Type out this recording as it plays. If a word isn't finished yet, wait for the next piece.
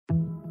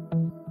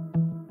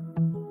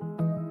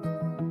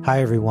Hi,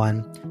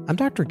 everyone. I'm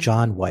Dr.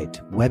 John White,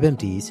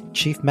 WebMD's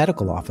Chief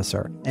Medical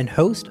Officer and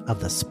host of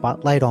the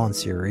Spotlight On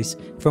series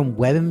from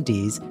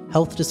WebMD's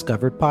Health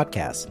Discovered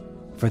podcast.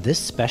 For this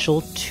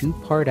special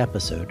two-part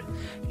episode,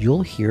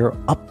 you'll hear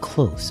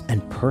up-close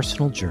and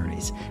personal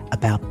journeys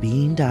about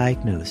being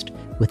diagnosed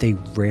with a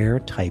rare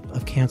type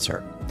of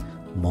cancer,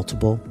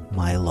 multiple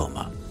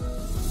myeloma.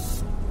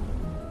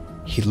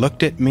 He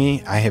looked at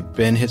me. I have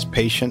been his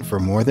patient for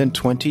more than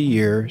 20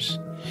 years.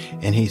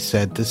 And he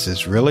said, "This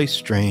is really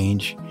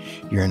strange.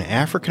 You're an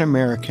African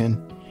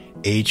American,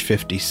 age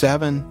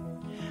 57.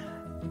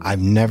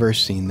 I've never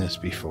seen this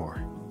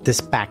before." This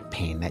back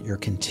pain that you're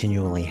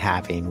continually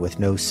having with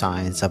no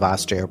signs of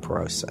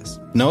osteoporosis.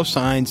 No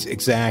signs,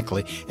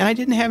 exactly. And I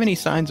didn't have any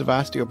signs of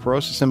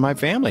osteoporosis in my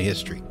family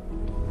history.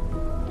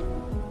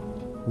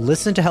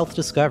 Listen to Health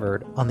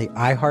Discovered on the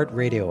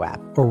iHeartRadio app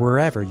or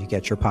wherever you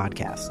get your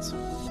podcasts.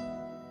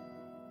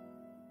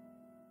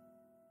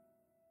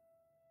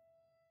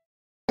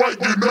 What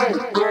you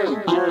know, go.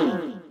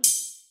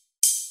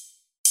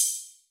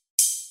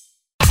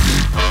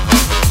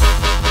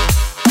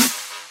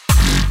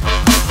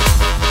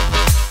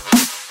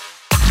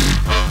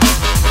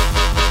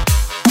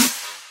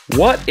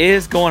 What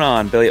is going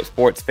on, Belly Up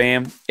Sports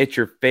fam? It's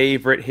your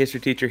favorite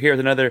history teacher here with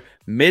another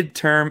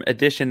midterm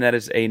edition. That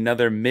is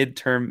another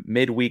midterm,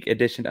 midweek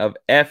edition of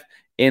F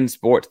in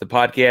Sports, the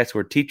podcast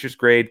where teachers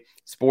grade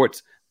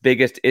sports'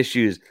 biggest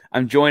issues.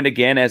 I'm joined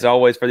again, as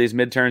always, for these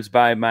midterms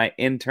by my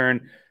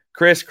intern,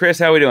 Chris. Chris,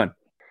 how are we doing?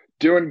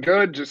 Doing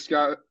good. Just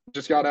got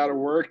out of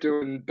work.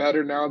 Doing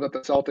better now that the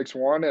Celtics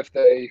won. If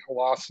they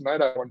lost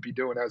tonight, I wouldn't be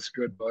doing as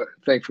good, but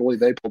thankfully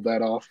they pulled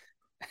that off.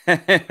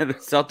 The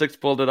Celtics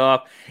pulled it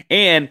off,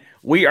 and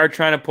we are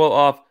trying to pull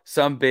off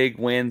some big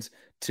wins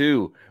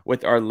too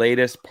with our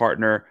latest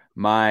partner,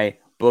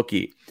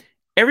 MyBookie.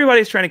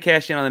 Everybody's trying to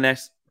cash in on the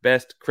next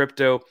best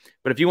crypto,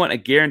 but if you want a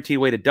guaranteed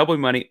way to double your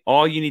money,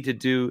 all you need to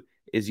do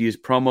is use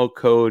promo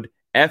code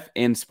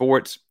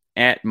FNSports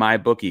at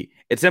MyBookie.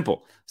 It's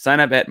simple.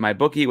 Sign up at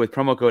MyBookie with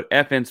promo code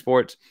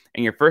FNSports,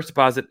 and your first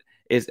deposit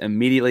is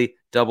immediately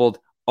doubled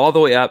all the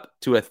way up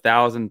to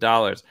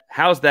 $1,000.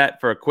 How's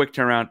that for a quick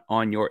turnaround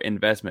on your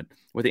investment?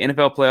 With the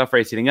NFL playoff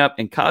race heating up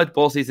and college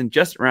bowl season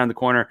just around the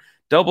corner,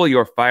 double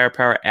your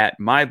firepower at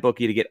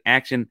MyBookie to get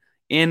action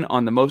in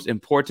on the most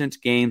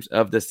important games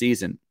of the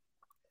season.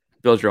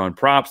 Build your own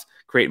props,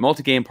 create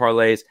multi-game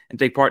parlays, and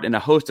take part in a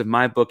host of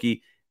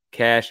MyBookie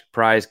cash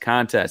prize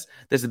contests.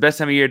 This is the best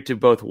time of year to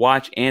both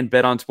watch and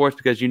bet on sports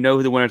because you know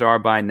who the winners are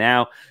by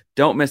now.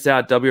 Don't miss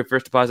out. Double your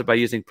first deposit by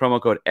using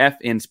promo code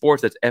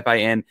FNSports. That's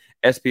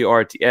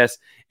FINSPORTS.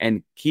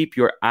 And keep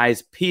your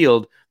eyes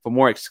peeled for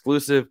more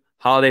exclusive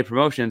holiday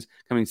promotions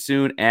coming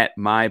soon at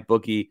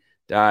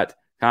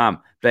MyBookie.com.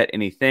 Bet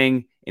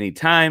anything,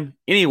 anytime,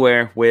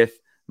 anywhere with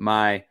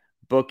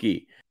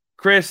MyBookie.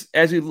 Chris,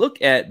 as we look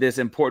at this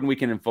important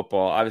weekend in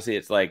football, obviously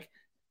it's like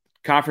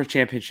conference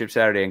championship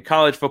Saturday in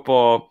college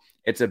football.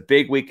 It's a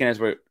big weekend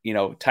as we're,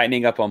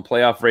 tightening up on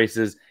playoff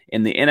races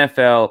in the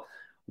NFL.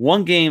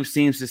 One game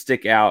seems to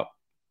stick out,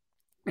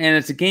 and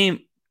it's a game,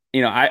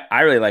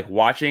 I really like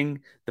watching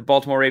the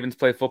Baltimore Ravens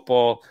play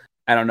football.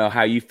 I don't know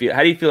how you feel.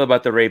 How do you feel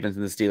about the Ravens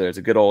and the Steelers?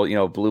 A good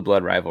old, blue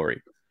blood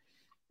rivalry.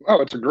 Oh,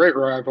 it's a great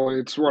rivalry.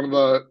 It's one of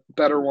the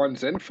better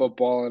ones in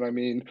football. And I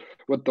mean,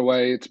 with the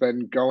way it's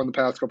been going the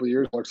past couple of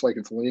years, it looks like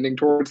it's leaning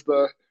towards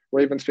the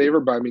Ravens'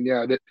 favor. But I mean,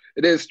 yeah,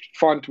 it is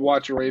fun to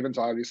watch the Ravens,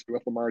 obviously,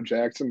 with Lamar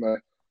Jackson.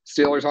 The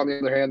Steelers, on the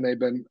other hand, they've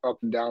been up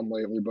and down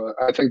lately. But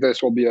I think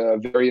this will be a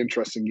very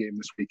interesting game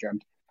this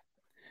weekend.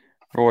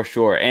 For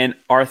sure. And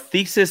our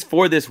thesis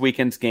for this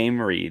weekend's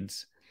game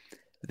reads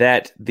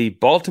that the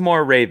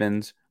Baltimore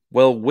Ravens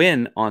will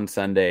win on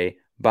Sunday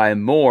by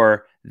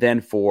more than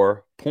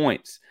 4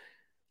 points.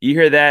 You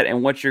hear that,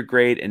 and what's your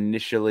grade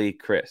initially,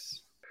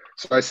 Chris?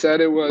 So I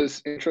said it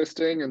was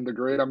interesting, and the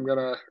grade I'm going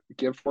to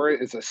give for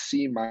it is a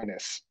C-.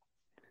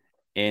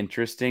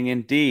 Interesting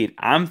indeed.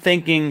 I'm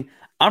thinking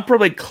I'm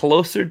probably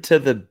closer to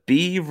the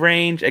B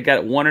range. I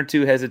got one or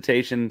two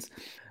hesitations,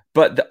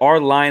 but our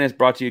line is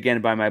brought to you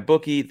again by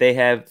MyBookie. They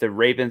have the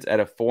Ravens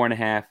at a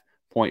 4.5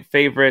 point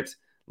favorite.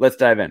 Let's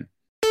dive in.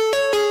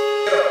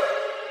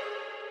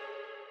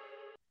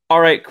 All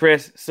right,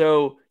 Chris.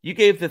 So you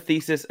gave the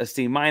thesis a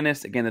C-.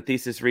 Again, the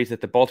thesis reads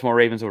that the Baltimore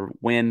Ravens will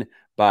win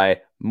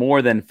by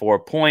more than 4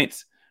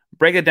 points.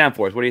 Break it down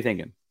for us. What are you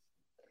thinking?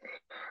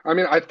 I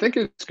mean, I think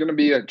it's going to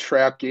be a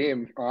trap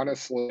game,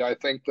 honestly. I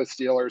think the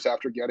Steelers,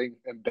 after getting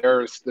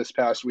embarrassed this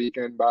past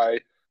weekend by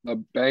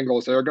the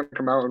Bengals, they're going to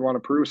come out and want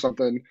to prove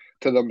something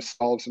to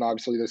themselves. And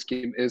obviously this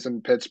game is in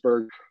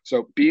Pittsburgh.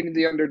 So beating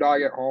the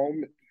underdog at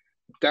home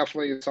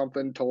definitely is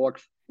something to look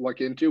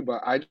into.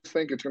 But I just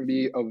think it's going to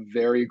be a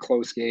very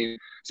close game,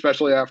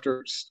 especially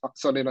after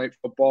Sunday Night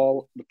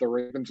Football with the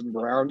Ravens and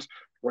Browns.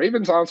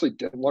 Ravens honestly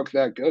didn't look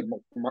that good.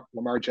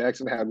 Lamar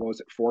Jackson had,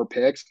 4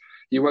 picks.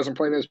 He wasn't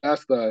playing his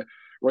best. The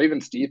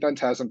Ravens defense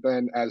hasn't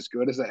been as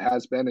good as it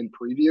has been in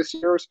previous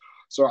years.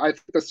 So I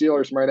think the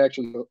Steelers might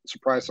actually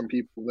surprise some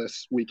people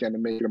this weekend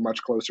and make it a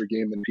much closer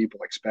game than people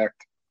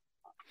expect.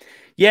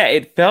 Yeah,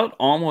 it felt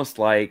almost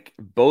like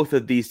both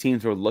of these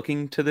teams were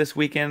looking to this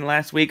weekend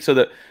last week. So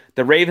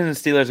the Ravens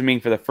and Steelers are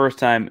meeting for the first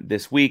time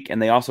this week,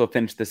 and they also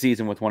finished the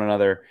season with one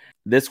another.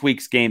 This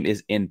week's game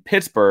is in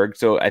Pittsburgh,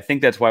 so I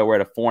think that's why we're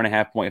at a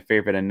 4.5 point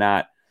favorite and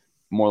not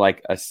more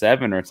like a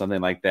 7 or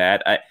something like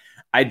that.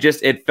 I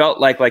just it felt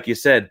like you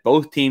said,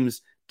 both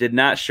teams did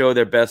not show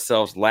their best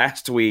selves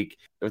last week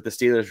with the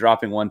Steelers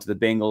dropping one to the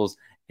Bengals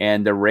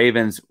and the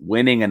Ravens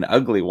winning an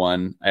ugly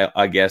one,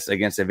 I guess,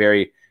 against a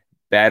very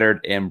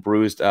battered and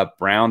bruised up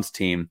Browns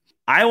team.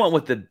 I went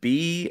with the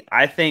B.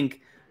 I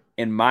think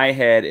in my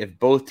head, if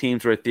both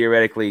teams were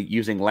theoretically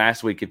using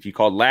last week, if you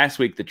called last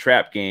week the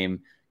trap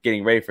game,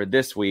 getting ready for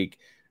this week,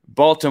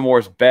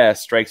 Baltimore's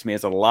best strikes me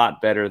as a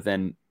lot better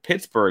than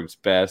Pittsburgh's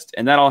best.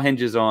 And that all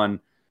hinges on,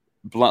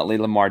 bluntly,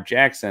 Lamar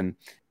Jackson.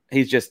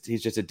 He's just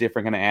a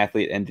different kind of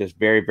athlete and just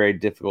very, very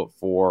difficult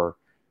for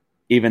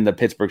even the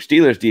Pittsburgh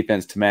Steelers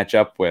defense to match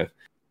up with.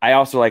 I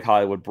also like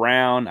Hollywood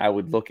Brown. I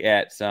would look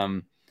at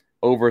some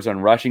overs on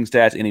rushing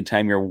stats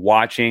anytime you're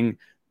watching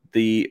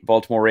the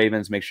Baltimore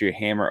Ravens. Make sure you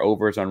hammer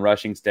overs on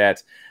rushing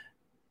stats.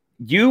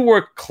 You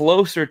were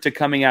closer to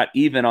coming out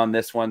even on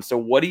this one. So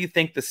what do you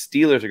think the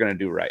Steelers are going to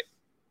do right?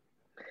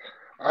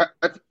 I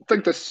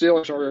think the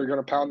Steelers are going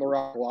to pound the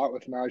rock a lot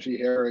with Najee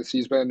Harris.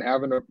 He's been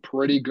having a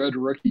pretty good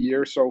rookie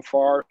year so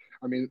far.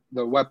 I mean,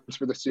 the weapons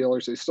for the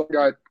Steelers, they still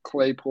got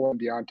Claypool and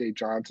Deontay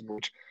Johnson,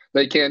 which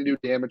they can do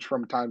damage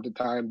from time to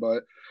time.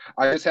 But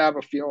I just have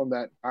a feeling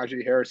that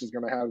Najee Harris is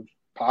going to have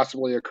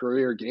possibly a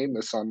career game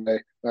this Sunday.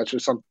 That's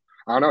just some,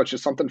 I don't know. It's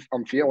just something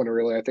I'm feeling,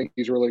 really. I think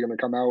he's really going to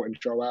come out and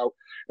show out.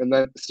 And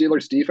then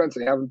Steelers defense,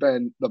 they haven't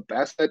been the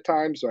best at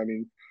times. So, I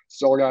mean,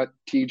 still got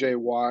TJ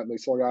Watt, and they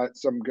still got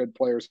some good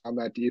players on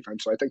that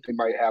defense. So I think they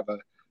might have a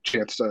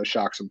chance to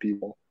shock some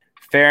people.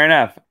 Fair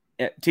enough.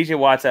 TJ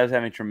Watt's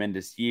having a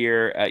tremendous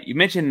year. You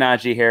mentioned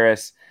Najee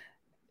Harris.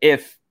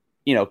 If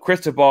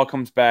Crystal Ball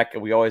comes back,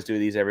 and we always do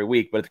these every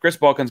week, but if Crystal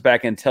Ball comes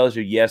back and tells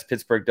you, yes,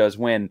 Pittsburgh does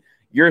win,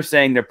 you're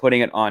saying they're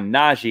putting it on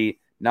Najee,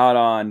 not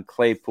on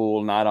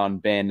Claypool, not on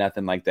Ben,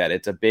 nothing like that.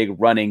 It's a big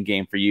running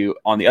game for you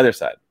on the other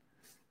side.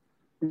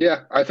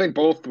 Yeah, I think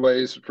both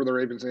ways for the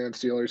Ravens and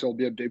Steelers, it'll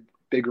be a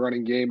big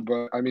running game.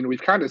 But, I mean,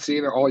 we've kind of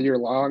seen it all year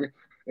long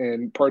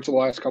and parts of the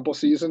last couple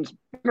seasons.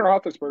 Ben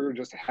Roethlisberger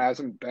just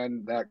hasn't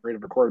been that great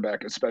of a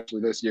quarterback,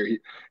 especially this year. He's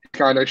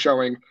kind of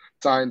showing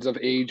signs of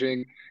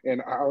aging.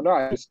 And I don't know,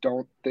 I just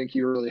don't think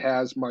he really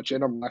has much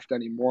in him left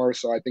anymore.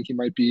 So I think he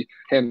might be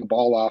handing the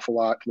ball off a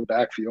lot to the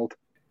backfield.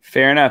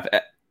 Fair enough.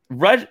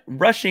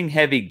 Rushing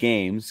heavy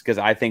games, because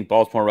I think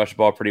Baltimore rushed the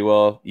ball pretty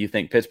well. You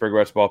think Pittsburgh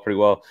rushed the ball pretty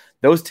well.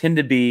 Those tend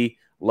to be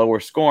lower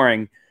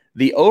scoring.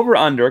 The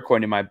over-under,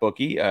 according to my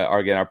bookie,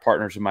 again, our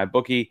partners in my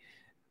bookie,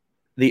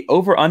 the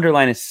over-under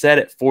line is set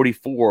at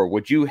 44.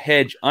 Would you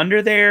hedge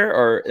under there?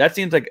 Or that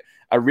seems like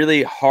a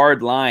really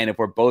hard line if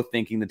we're both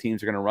thinking the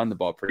teams are going to run the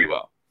ball pretty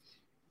well.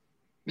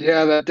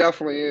 Yeah, that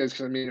definitely is.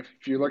 Because, I mean,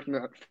 if you're looking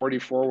at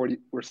 44,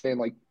 we're saying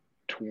like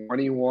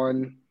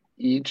 21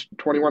 each,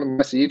 21 and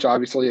less each.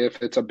 Obviously,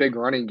 if it's a big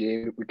running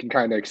game, we can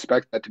kind of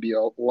expect that to be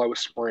a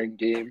low-scoring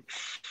game.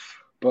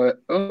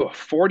 But,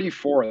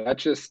 44,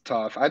 that's just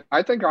tough.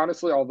 I think,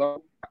 honestly,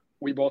 although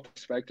we both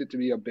expect it to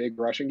be a big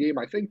rushing game,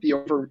 I think the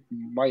over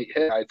might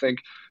hit. I think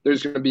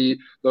there's going to be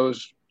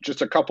those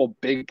just a couple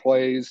big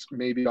plays,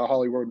 maybe a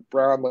Hollywood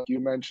Brown, like you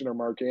mentioned, or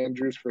Mark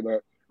Andrews for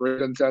the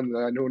Ravens, and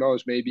then who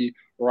knows, maybe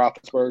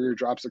Roethlisberger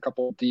drops a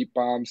couple deep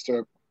bombs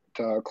to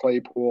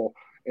Claypool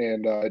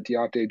and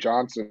Deontay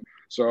Johnson.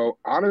 So,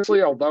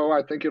 honestly, although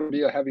I think it'll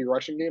be a heavy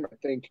rushing game, I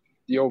think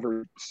the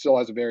over still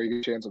has a very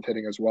good chance of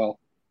hitting as well.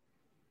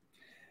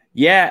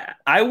 Yeah,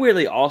 I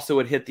really also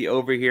would hit the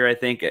over here, I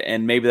think,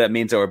 and maybe that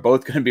means that we're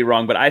both going to be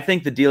wrong, but I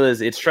think the deal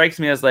is it strikes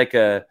me as like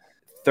a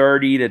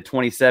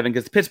 30-27,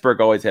 because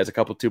Pittsburgh always has a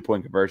couple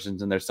 2-point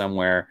conversions in there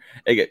somewhere,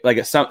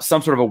 like some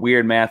sort of a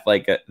weird math,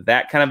 like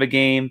that kind of a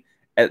game,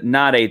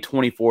 not a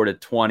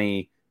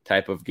 24-20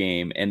 type of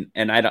game, and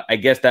I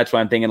guess that's why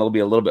I'm thinking it'll be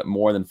a little bit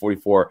more than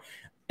 44.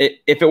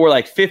 If it were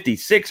like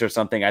 56 or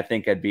something, I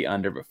think I'd be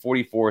under, but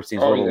 44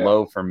 seems a little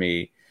low for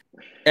me.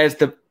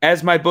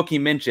 As my bookie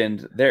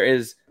mentioned, there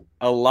is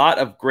a lot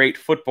of great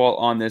football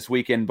on this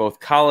weekend, both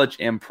college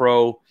and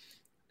pro.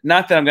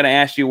 Not that I'm going to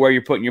ask you where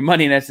you're putting your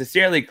money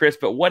necessarily, Chris,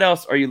 but what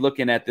else are you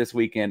looking at this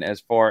weekend as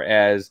far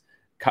as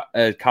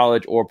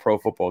college or pro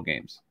football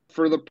games?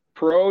 For the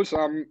pros,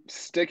 I'm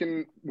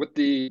sticking with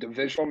the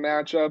divisional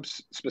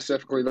matchups,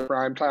 specifically the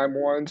primetime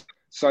ones.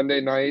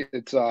 Sunday night,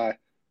 it's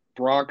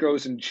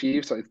Broncos and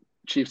Chiefs.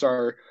 Chiefs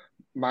are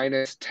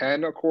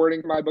 -10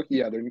 according to my bookie.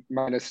 Yeah,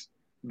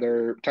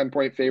 they're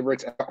 10-point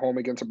favorites at home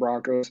against the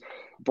Broncos.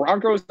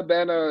 Broncos have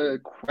been a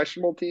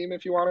questionable team,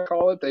 if you want to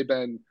call it. They've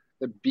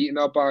beaten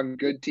up on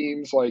good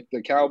teams like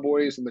the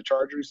Cowboys and the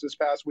Chargers this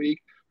past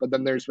week. But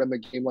then there's been the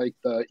game like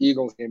the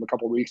Eagles game a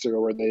couple of weeks ago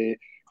where they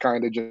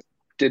kind of just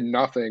did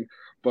nothing.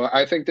 But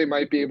I think they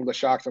might be able to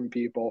shock some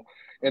people.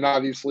 And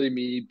obviously,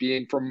 me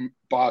being from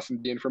Boston,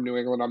 being from New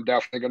England, I'm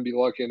definitely going to be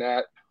looking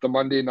at the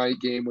Monday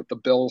night game with the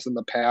Bills and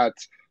the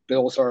Pats.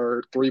 Bills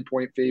are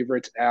 3-point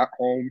favorites at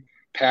home.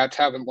 Pats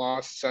haven't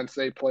lost since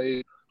they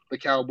played the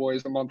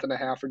Cowboys a month and a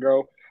half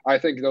ago. I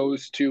think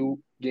those two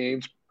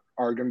games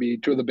are going to be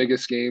two of the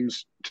biggest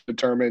games to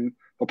determine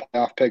the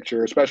playoff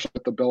picture, especially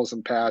with the Bills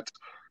and Pats.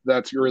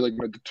 That's really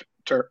going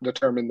to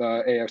determine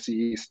the AFC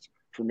East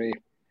for me.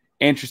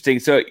 Interesting.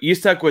 So you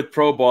stuck with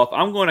pro ball. If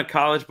I'm going to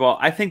college ball,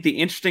 I think the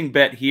interesting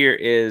bet here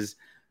is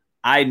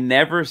I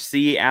never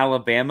see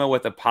Alabama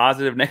with a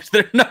positive next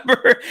to their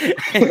number.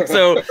 And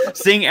so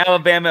seeing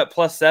Alabama at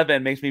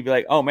 +7 makes me be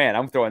like, oh man,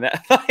 I'm throwing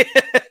that.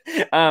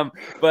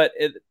 But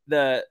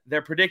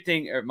they're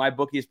predicting, or my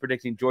bookie is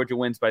predicting Georgia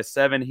wins by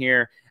 7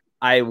 here.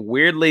 I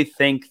weirdly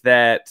think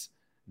that's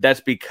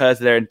because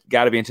they're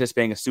got to be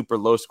anticipating a super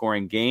low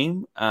scoring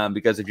game.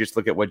 Because if you just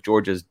look at what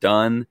Georgia's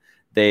done,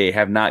 they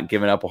have not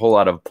given up a whole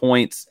lot of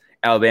points.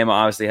 Alabama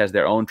obviously has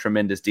their own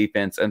tremendous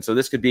defense. And so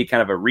this could be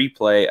kind of a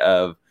replay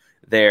of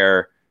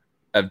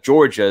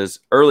Georgia's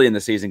early in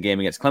the season game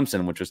against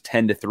Clemson, which was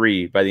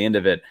 10-3 by the end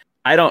of it.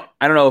 I don't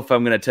know if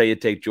I'm going to tell you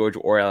to take Georgia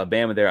or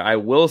Alabama there. I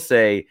will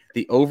say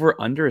the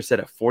over-under is set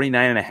at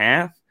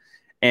 49.5,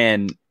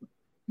 and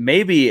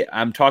maybe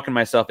I'm talking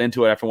myself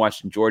into it after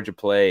watching Georgia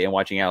play and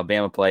watching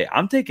Alabama play.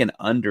 I'm taking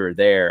under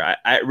there.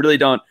 I really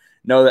don't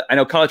know that. I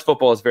know college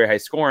football is very high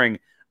scoring.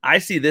 I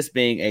see this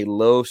being a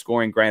low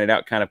scoring, grinded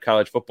out kind of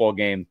college football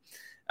game.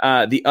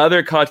 The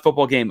other college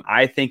football game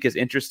I think is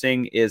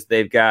interesting is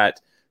they've got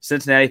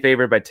Cincinnati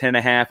favored by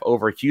 10.5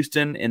 over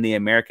Houston in the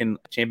American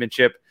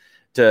Championship.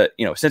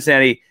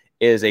 Cincinnati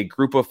is a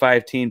group of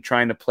 5 team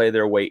trying to play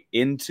their way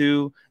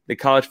into the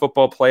college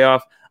football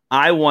playoff.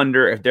 I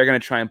wonder if they're going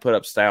to try and put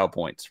up style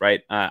points,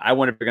 right? I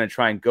wonder if they're going to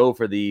try and go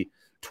for the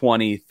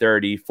 20,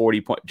 30,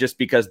 40 point, just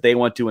because they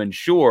want to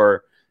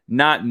ensure,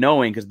 not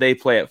knowing, because they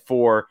play at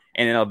 4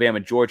 and in Alabama,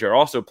 Georgia are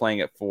also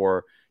playing at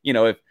 4.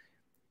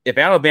 If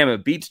Alabama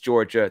beats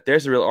Georgia,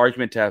 there's a real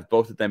argument to have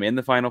both of them in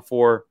the Final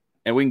Four,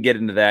 and we can get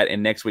into that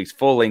in next week's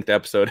full-length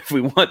episode if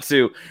we want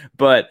to.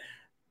 But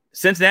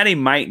Cincinnati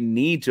might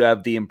need to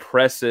have the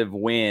impressive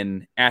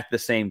win at the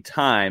same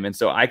time, and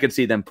so I could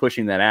see them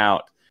pushing that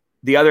out.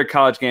 The other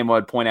college game I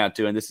would point out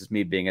to, and this is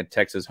me being a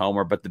Texas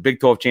homer, but the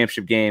Big 12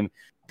 championship game,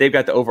 they've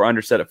got the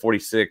over-under set at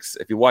 46.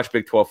 If you watch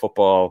Big 12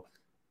 football,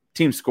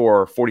 teams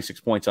score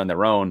 46 points on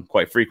their own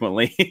quite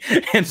frequently,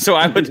 and so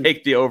I would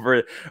take the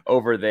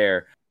over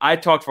there. I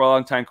talked for a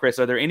long time, Chris.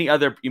 Are there any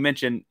other, you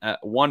mentioned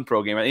one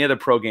pro game, any other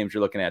pro games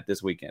you're looking at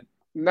this weekend?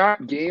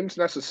 Not games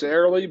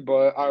necessarily,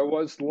 but I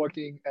was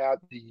looking at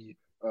the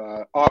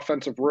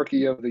offensive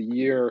rookie of the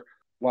year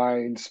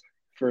lines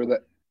for the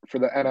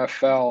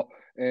NFL.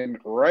 And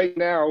right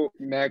now,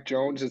 Mac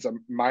Jones is a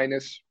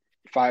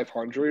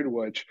 -500,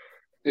 which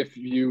if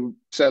you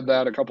said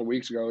that a couple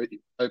weeks ago,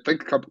 I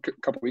think a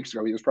couple weeks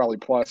ago, he was probably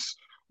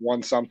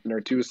 +1 something or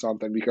 2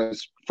 something,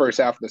 because first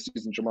half of the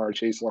season, Jamar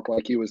Chase looked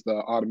like he was the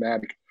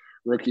automatic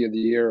rookie of the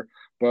year.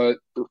 But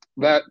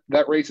that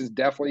race is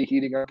definitely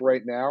heating up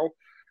right now.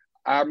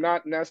 I'm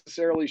not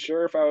necessarily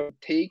sure if I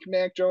would take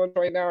Mac Jones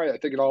right now. I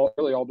think it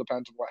really all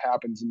depends on what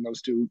happens in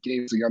those 2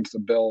 games against the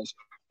Bills.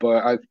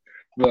 But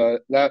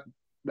that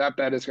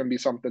bet is going to be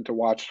something to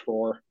watch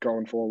for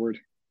going forward.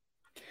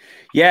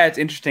 Yeah, it's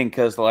interesting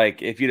because,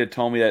 if you'd have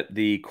told me that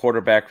the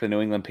quarterback for the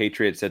New England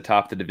Patriots that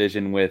topped the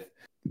division with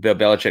Bill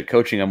Belichick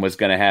coaching them was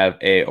going to have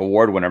a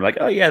award winner, I'm like,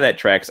 oh yeah, that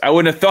tracks. I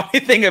wouldn't have thought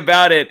anything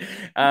about it.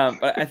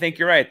 But I think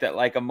you're right that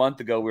a month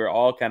ago we were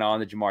all kind of on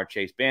the Jamar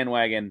Chase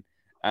bandwagon,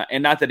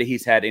 and not that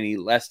he's had any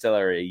less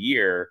stellar a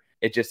year.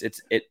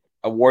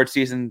 Award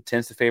season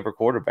tends to favor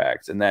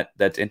quarterbacks, and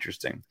that's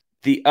interesting.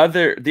 The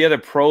other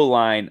pro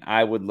line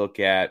I would look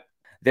at,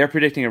 they're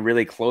predicting a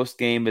really close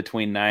game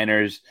between the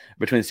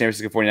San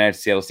Francisco 49ers and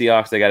Seattle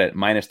Seahawks. They got it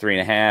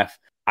 -3.5.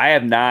 I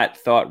have not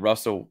thought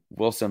Russell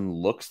Wilson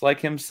looks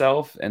like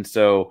himself, and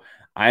so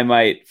I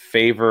might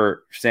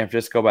favor San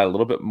Francisco by a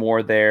little bit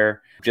more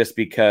there, just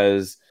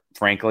because,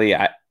 frankly,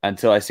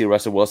 until I see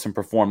Russell Wilson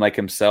perform like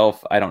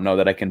himself, I don't know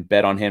that I can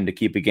bet on him to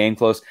keep a game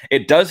close.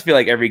 It does feel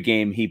like every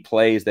game he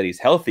plays that he's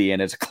healthy,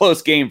 and it's a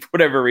close game for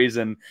whatever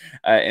reason,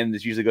 and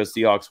this usually goes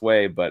Seahawks'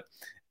 way, but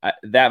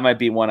that might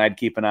be one I'd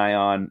keep an eye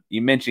on.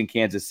 You mentioned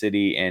Kansas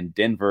City and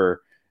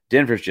Denver.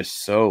 Denver's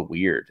just so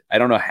weird. I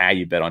don't know how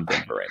you bet on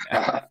Denver right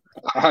now.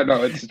 I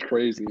know, it's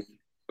crazy.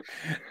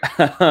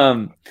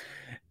 And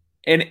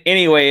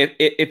anyway,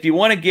 if you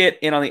want to get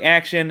in on the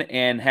action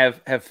and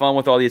have fun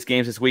with all these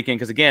games this weekend,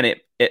 because again,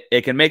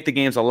 it can make the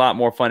games a lot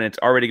more fun. It's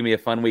already going to be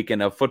a fun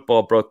weekend of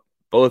football,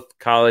 both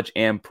college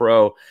and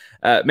pro.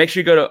 Make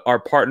sure you go to our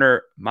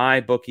partner,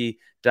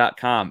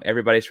 MyBookie.com.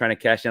 Everybody's trying to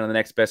cash in on the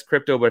next best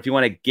crypto, but if you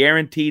want a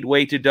guaranteed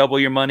way to double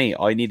your money,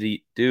 all you need to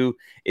do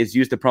is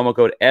use the promo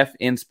code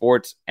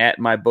FNSports at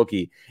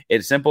MyBookie.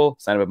 It's simple.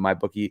 Sign up at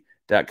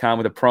MyBookie.com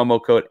with the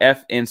promo code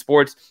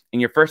FNSports,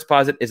 and your first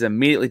deposit is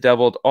immediately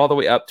doubled all the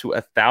way up to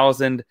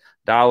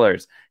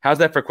 $1,000. How's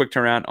that for a quick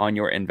turnaround on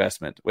your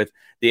investment? With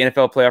the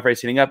NFL playoff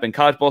race heating up and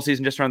college bowl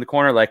season just around the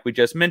corner, like we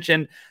just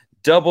mentioned,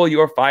 double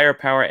your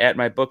firepower at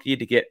MyBookie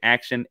to get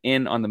action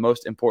in on the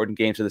most important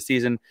games of the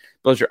season.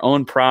 Build your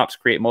own props,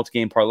 create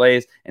multi-game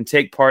parlays, and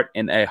take part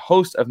in a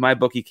host of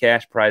MyBookie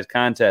cash prize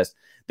contests.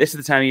 This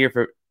is the time of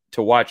year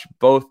to watch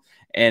both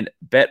and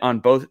bet on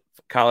both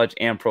college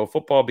and pro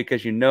football,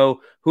 because you know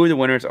who the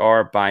winners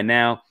are by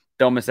now.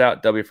 Don't miss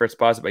out. Double your first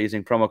deposit by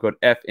using promo code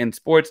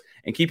FNSports,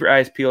 and keep your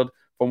eyes peeled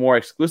for more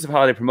exclusive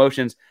holiday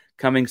promotions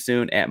coming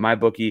soon at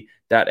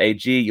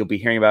mybookie.ag. You'll be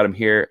hearing about them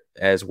here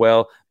as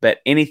well. Bet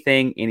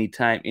anything,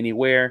 anytime,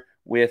 anywhere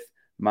with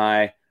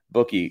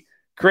MyBookie.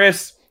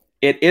 Chris,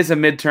 it is a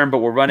midterm, but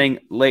we're running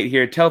late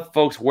here. Tell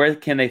folks, where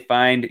can they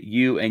find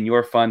you and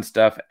your fun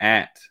stuff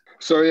at?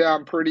 So, yeah,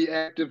 I'm pretty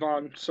active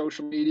on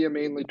social media,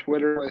 mainly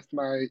Twitter, with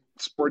my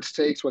sports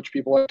takes, which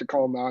people like to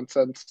call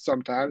nonsense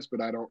sometimes, but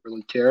I don't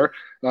really care.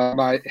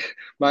 My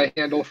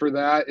handle for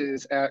that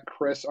is at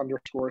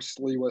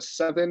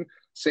Chris_Sliwa7.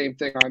 Same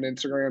thing on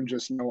Instagram,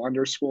 just no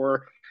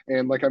underscore.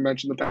 And like I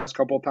mentioned the past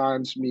couple of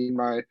times, me and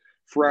my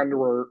friend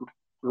were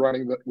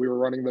running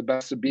the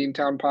Best of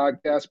Beantown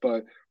podcast,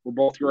 but we're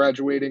both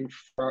graduating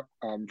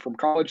from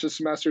college this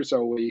semester,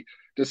 so we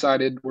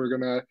decided we're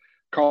going to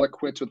call it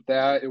quits with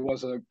that. It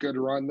was a good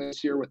run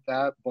this year with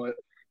that, but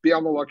be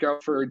on the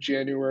lookout for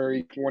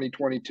January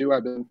 2022.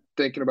 I've been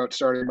thinking about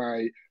starting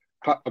a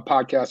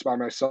podcast by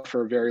myself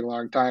for a very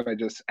long time. I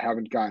just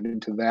haven't gotten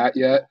into that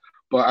yet,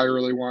 but I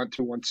really want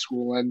to once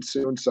school ends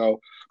soon. So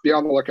be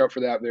on the lookout for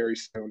that very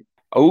soon.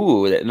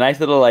 Oh, that nice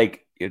little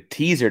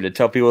teaser to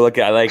tell people, look,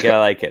 I like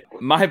it.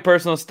 My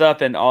personal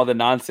stuff and all the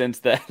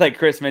nonsense that, like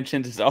Chris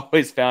mentioned, is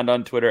always found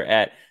on Twitter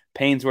at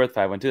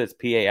Painsworth512. That's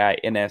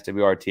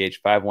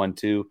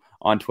PAINSWRTH512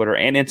 on Twitter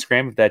and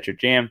Instagram, if that's your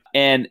jam.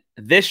 And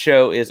this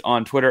show is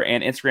on Twitter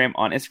and Instagram.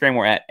 On Instagram,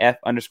 we're at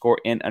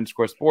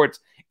F_N_sports.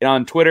 And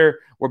on Twitter,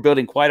 we're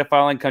building quite a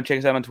following. Come check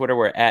us out on Twitter.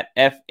 We're at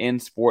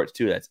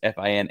FNSports2. That's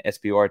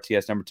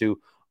FINSPORTS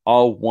 2,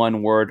 all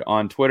one word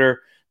on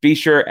Twitter. Be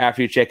sure,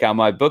 after you check out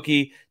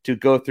MyBookie, to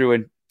go through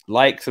and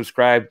like,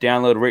 subscribe,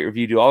 download, rate,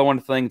 review, do all the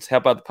wonderful things,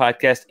 help out the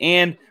podcast.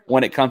 And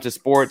when it comes to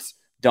sports,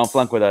 don't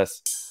flunk with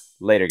us.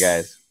 Later,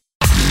 guys.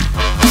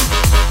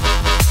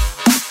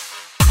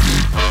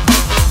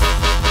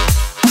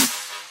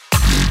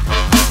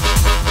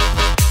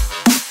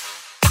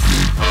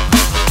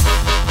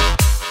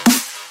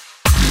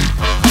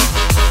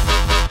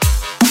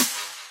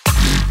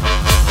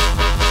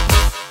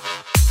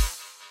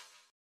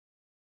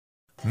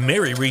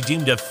 Mary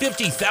redeemed a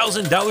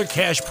 $50,000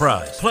 cash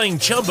prize playing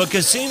Chumba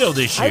Casino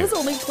this year. I was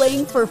only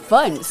playing for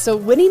fun, so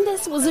winning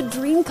this was a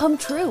dream come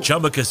true.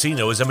 Chumba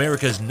Casino is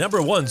America's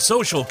 #1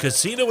 social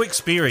casino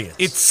experience.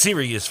 It's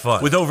serious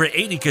fun. With over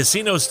 80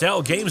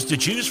 casino-style games to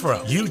choose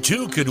from, you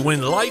too could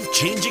win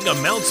life-changing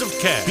amounts of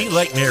cash. Be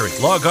like Mary.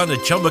 Log on to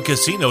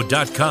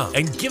ChumbaCasino.com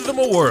and give them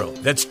a whirl.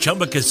 That's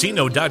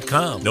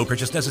ChumbaCasino.com. No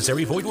purchase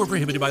necessary. Void where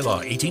prohibited by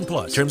law.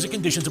 18+. Terms and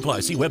conditions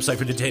apply. See website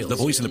for details. The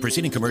voice in the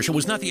preceding commercial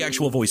was not the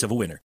actual voice of a winner.